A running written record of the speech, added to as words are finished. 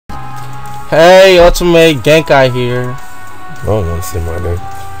Hey, UltimateGenkia here. I don't want to say my name.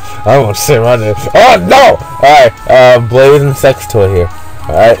 I don't want to say my name. Oh no! Alright, Blazing Sex Toy here.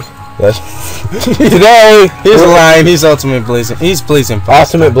 Alright. Today he's lying. He's Ultimate Blazing. He's Blazing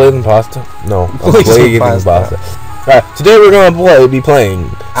Pasta. Ultimate Blazing Pasta? No, Blazing Pasta. Alright, today we're gonna be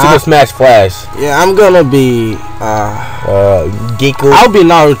playing Super Smash Flash. Yeah, I'm gonna be Geeko. I'll be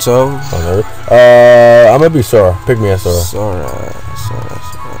Naruto. I'm gonna be Sora. Pick me a Sora. Sora.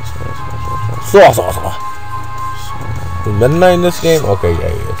 Is Midnight in this game? Okay, yeah,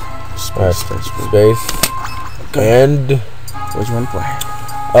 he is. Space. Okay. And which one play?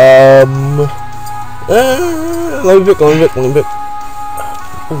 let me pick.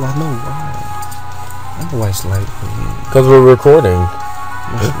 Oh, I know why. I know why it's like because we're recording.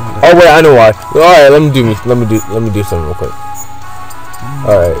 Oh wait, I know why. All right, let me do something real quick.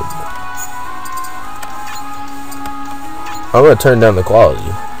 All right, I'm gonna turn down the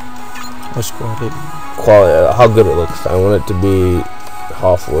quality. What's quality? How good it looks. I want it to be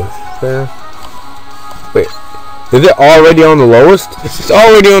halfway there. Wait, is it already on the lowest? It's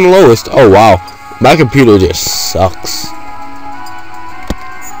already on the lowest. Oh wow, my computer just sucks.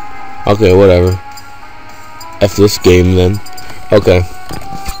 Okay, whatever. F this game then. Okay.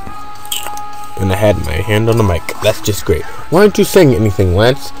 And I had my hand on the mic. That's just great. Why aren't you saying anything,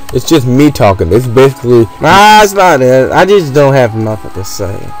 Lance? It's just me talking. It's basically. Nah, it's not it. I just don't have nothing to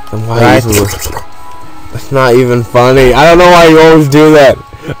say. And why? It's not even funny. I don't know why you always do that.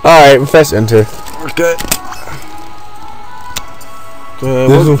 Alright, press enter. Okay. Okay,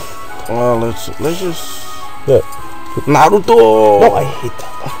 let's just Naruto. No, I hate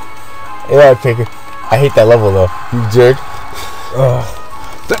that. Yeah, I hate that level though. You jerk.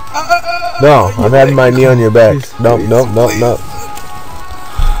 No, I'm having my knee on your back. No.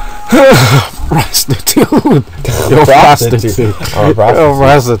 Prostitute. You're prostitute. I'm a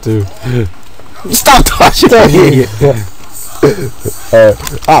prostitute. Stop touching me.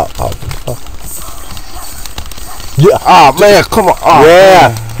 Ow. Yeah. Oh man, come on. Oh,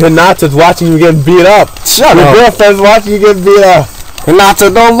 yeah. Hinata's watching you get beat up. Shut up. Your girlfriend's watching you get beat up. Hinata,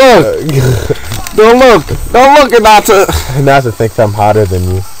 don't look. Don't look, Hinata. Hinata thinks I'm hotter than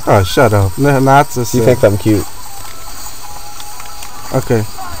you. Oh, shut up. Hinata. She thinks I'm cute. Okay.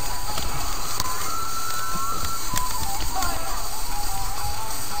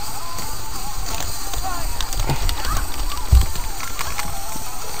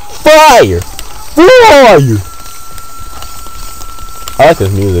 Fire! I like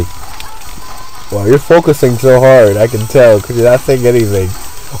this music. Wow, you're focusing so hard. I can tell because you're not saying anything.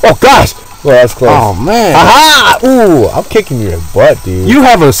 Oh gosh! Well, that's close. Oh man! Aha! Ooh, I'm kicking your butt, dude. You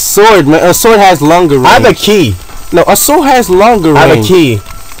have a sword, man. A sword has longer range. I have a key. No, a sword has longer range. I have a key.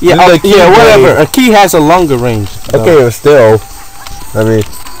 Yeah, whatever. A key has a longer range. Okay, but still, I mean,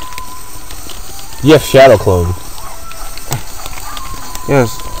 you have shadow clone.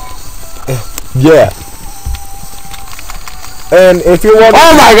 Yes. Yeah. And if you're wondering,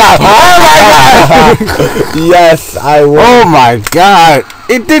 oh my god! Yes, I will. Oh my god!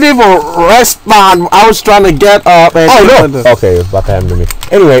 It didn't even respawn. I was trying to get up and no! Okay, it's about to happen to me.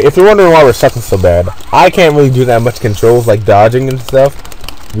 Anyway, if you're wondering why we're sucking so bad, I can't really do that much controls like dodging and stuff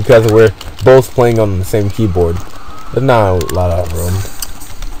because we're both playing on the same keyboard. There's not a lot of room.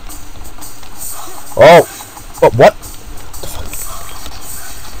 Oh, what?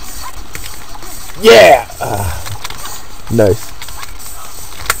 Yeah! Nice.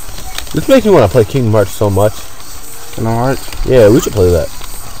 This makes me want to play Kingdom Hearts so much. Kingdom Hearts? Yeah, we should play that.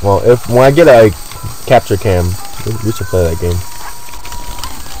 Well, when I get a capture cam, we should play that game.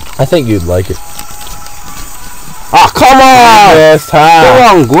 I think you'd like it. Ah, come on! Yes, the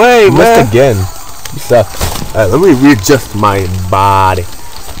wrong way, man. Missed again. You suck. Alright, let me readjust my body.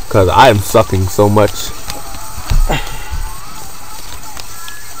 Because I am sucking so much.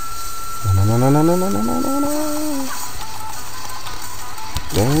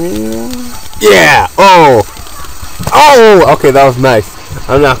 Yeah! Oh! Okay, that was nice.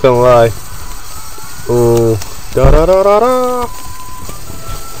 I'm not gonna lie. Oh.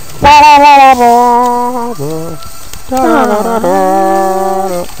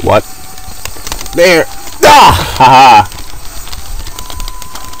 What? There! Ah! Haha!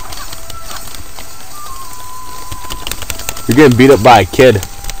 You're getting beat up by a kid.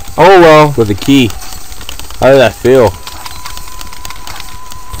 Oh well, with a key. How did that feel?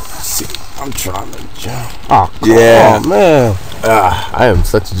 See, I'm trying to jump. Oh, yeah, man. I am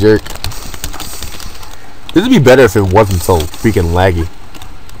such a jerk. This would be better if it wasn't so freaking laggy.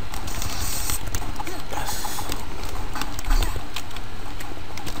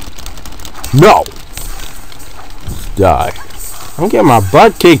 No! Die. I'm getting my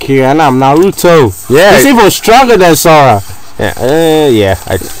butt kicked here, and I'm Naruto. Yeah. He's even stronger than Sora. Yeah. Yeah.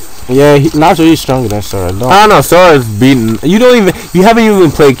 Naruto is stronger than Sora. I don't know. Sora's beaten. You haven't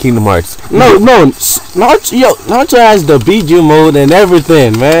even played Kingdom Hearts. No. Naruto has the Biju mode and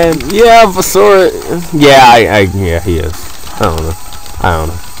everything, man. Yeah, but Sora. Yeah, he is. I don't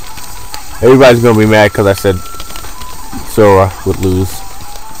know. Everybody's gonna be mad because I said Sora would lose.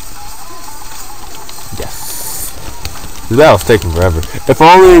 Yes. This battle's taking forever. If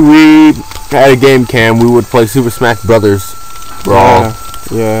only we had a game cam, we would play Super Smash Brothers Brawl.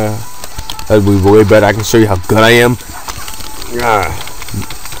 Yeah. That'd be way better. I can show you how good I am. Yeah.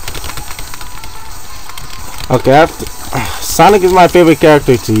 Okay, Sonic is my favorite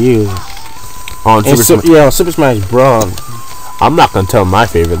character to use. On Super Smash Bros. I'm not gonna tell my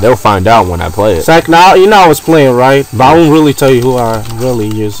favorite. They'll find out when I play it. It's like now you know I was playing, right? But I won't really tell you who I really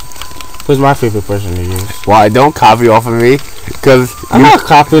use. Who's my favorite person to use? Why? Don't copy off of me, because I'm not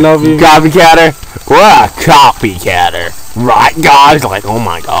copying of you. Copycatter. What a copycatter, right, guys? Like, oh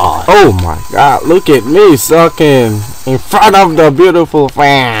my god. Oh my god! Look at me sucking in front of the beautiful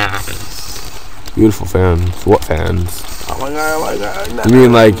fans. Beautiful fans. What fans? Oh my god! Oh my god! You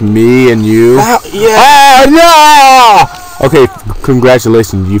mean like me and you? Yeah. Oh no! Okay,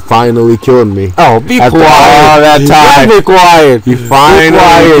 congratulations. You finally killed me. Oh, be quiet. All that time. Just be quiet. You finally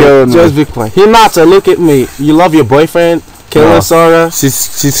killed me. Just be quiet. Hinata, look at me. You love your boyfriend? Killing Sora?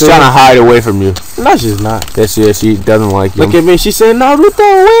 She's trying to hide away from you. No, she's not. Yes, she is. She doesn't like you. Look at me. She said, Naruto,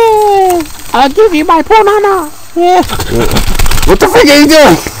 win. I'll give you my banana. Yeah. What the frick are you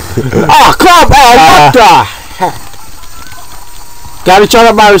doing? Oh, come on. What the heck? Gotta try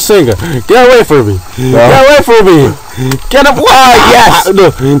to buy a singer. Get away from me. No. Get away from me. Get up. Yes.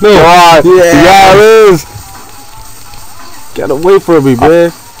 No. God. Yeah, it is. Get away from me,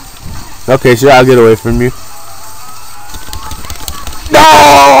 man. Okay, sure. I'll get away from you. No!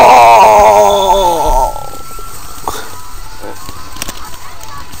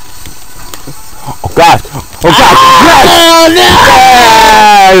 Oh God! Oh God!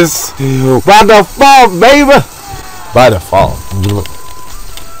 Yes! By default, baby. By default.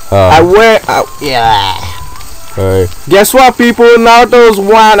 Yeah. Alright. Guess what, people? Naruto's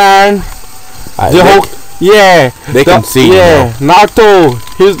one-iron. They can see. Yeah, Naruto.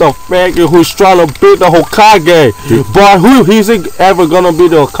 He's the figure who's trying to beat the Hokage. But who he's ever gonna be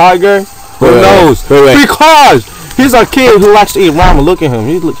the Hokage? Who knows? Wait. Because he's a kid who likes to eat ramen. Look at him.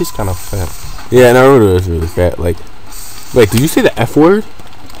 He's kind of fat. Yeah, Naruto is really fat. Like, wait, did you say the F word?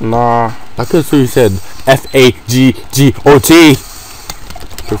 Nah. I could have sworn you said F-A-G-G-O-T.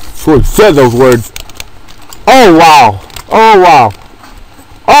 I swear you said those words. Oh wow. Oh wow.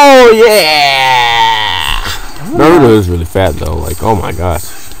 Oh yeah. Naruto is really fat though. Like, oh my gosh.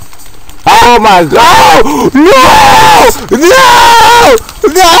 Oh my god. No!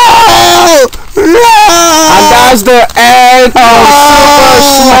 And that's the end of Super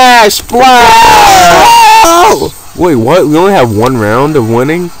Smash Bros. Wait, what? We only have one round of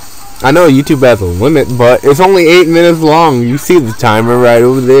winning? I know YouTube has a limit, but it's only 8 minutes long. You see the timer right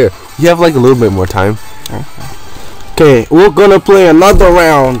over there. You have like a little bit more time. Okay, we're gonna play another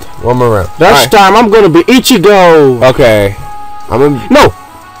round. One more round. This time I'm gonna be Ichigo. Okay. No.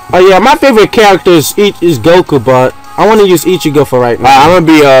 Oh yeah, my favorite character is Goku, but I want to use Ichigo for right now. I'm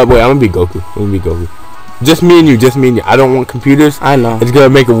gonna be Goku. Just me and you. I don't want computers. I know. It's gonna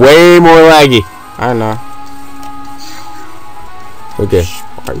make it way more laggy. I know. Okay.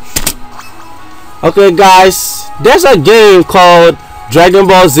 Okay, guys. There's a game called Dragon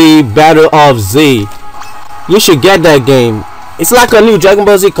Ball Z Battle of Z. You should get that game. It's like a new Dragon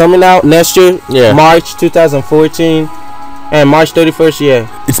Ball Z coming out next year. Yeah. March 2014. And March 31st, yeah.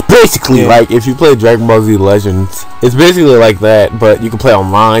 It's basically like if you play Dragon Ball Z Legends, it's basically like that, but you can play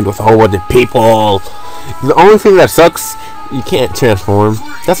online with a whole bunch of people. The only thing that sucks, you can't transform.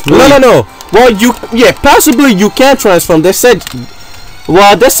 That's really no. Well, possibly you can transform. They said they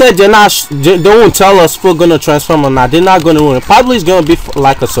won't tell us if we're gonna transform or not. They're not gonna win. Probably it's gonna be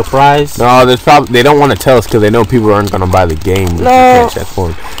like a surprise. No, they don't want to tell us because they know people aren't gonna buy the game. If you can't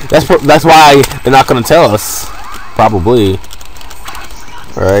transform. That's why they're not gonna tell us. Probably.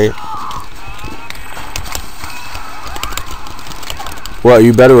 Alright. What, are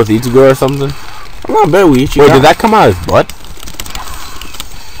you better with Ichigo or something? I'm not better with Ichigo. Wait, did that come out of his butt?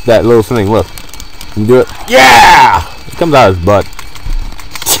 That little thing, look. Can you do it? Yeah! It comes out of his butt.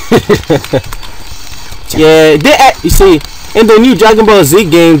 Yeah, you see, in the new Dragon Ball Z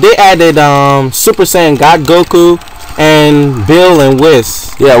game, they added Super Saiyan God Goku and Bill and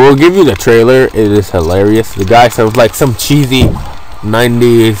Whis. Yeah, we'll give you the trailer. It is hilarious. The guy sounds like some cheesy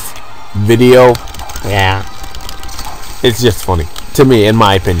 90s video. Yeah. It's just funny to me, in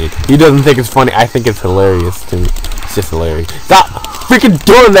my opinion. He doesn't think it's funny. I think it's hilarious to me. It's just hilarious. Stop freaking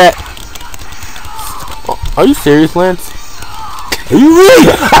doing that. Are you serious, Lance? Are you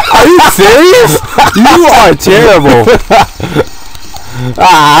really? Are you serious? You are terrible.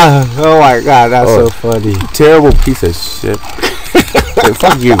 Oh my god, that's so funny. Terrible piece of shit. Hey,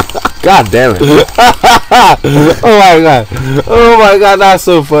 fuck you. God damn it. Oh my god. Oh my god, that's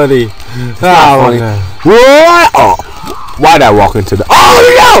so funny. Funny. What? Oh, why'd I walk into the?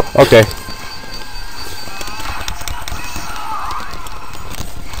 Oh no! Okay.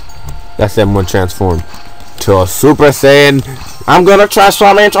 That's them one transform to a Super Saiyan. I'm gonna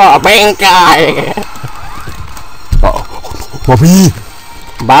transform into a pink guy. Mommy.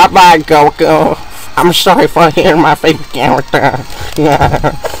 Bye bye, Goku. I'm sorry for hearing my favorite character.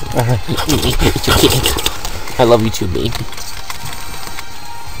 I love you too, baby.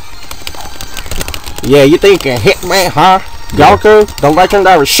 Yeah, you think you can hit me, huh? Yeah. Goku, the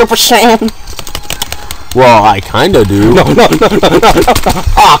legendary Super Saiyan? Well, I kinda do. No.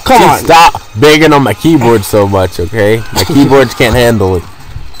 Oh, come on. Stop banging on my keyboard so much, okay? My keyboards can't handle it.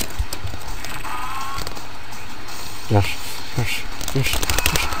 Yes.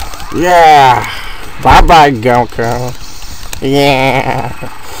 Yeah. Bye bye, Goku. Yeah.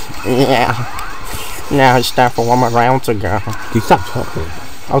 Now it's time for one more round to go. Dude, stop talking.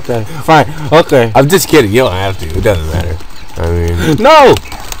 Okay, fine. Okay. I'm just kidding. You don't have to. It doesn't matter. I mean, No!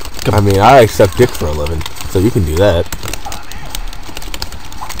 I accept dick for a living, so you can do that.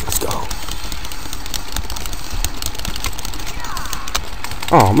 Let's go.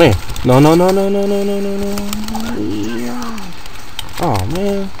 Oh, man. No. Oh,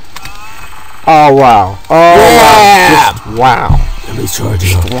 man. Oh, wow. Oh, Yeah! wow. Let me charge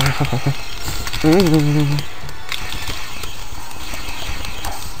you. Wow.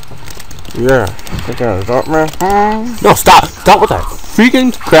 Yeah. I got it up, man. No, stop with that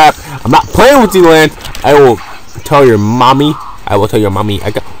freaking crap. I'm not playing with you, Lance. I will tell your mommy.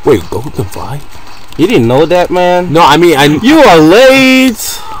 Wait, go can fly? You didn't know that, man? No, I mean, You are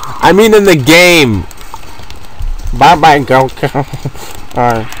late. I mean in the game. Bye bye, Goku.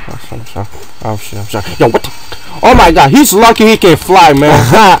 Alright. I'm sorry. Yo, what the? Oh my god, he's lucky he can fly,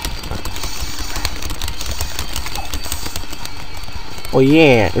 man. Oh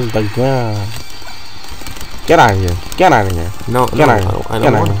yeah, it's the gun. Get out of here. No, Get out of here. I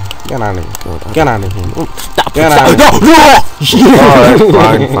don't want to. Get out of here. Get out of here. Stop. Get out of No.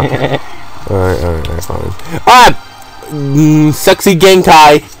 Alright, fine. Alright. Sexy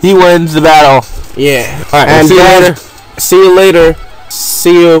Genkai. He wins the battle. Yeah. Alright, And see you later. See you later.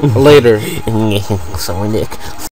 See you later. So Nick.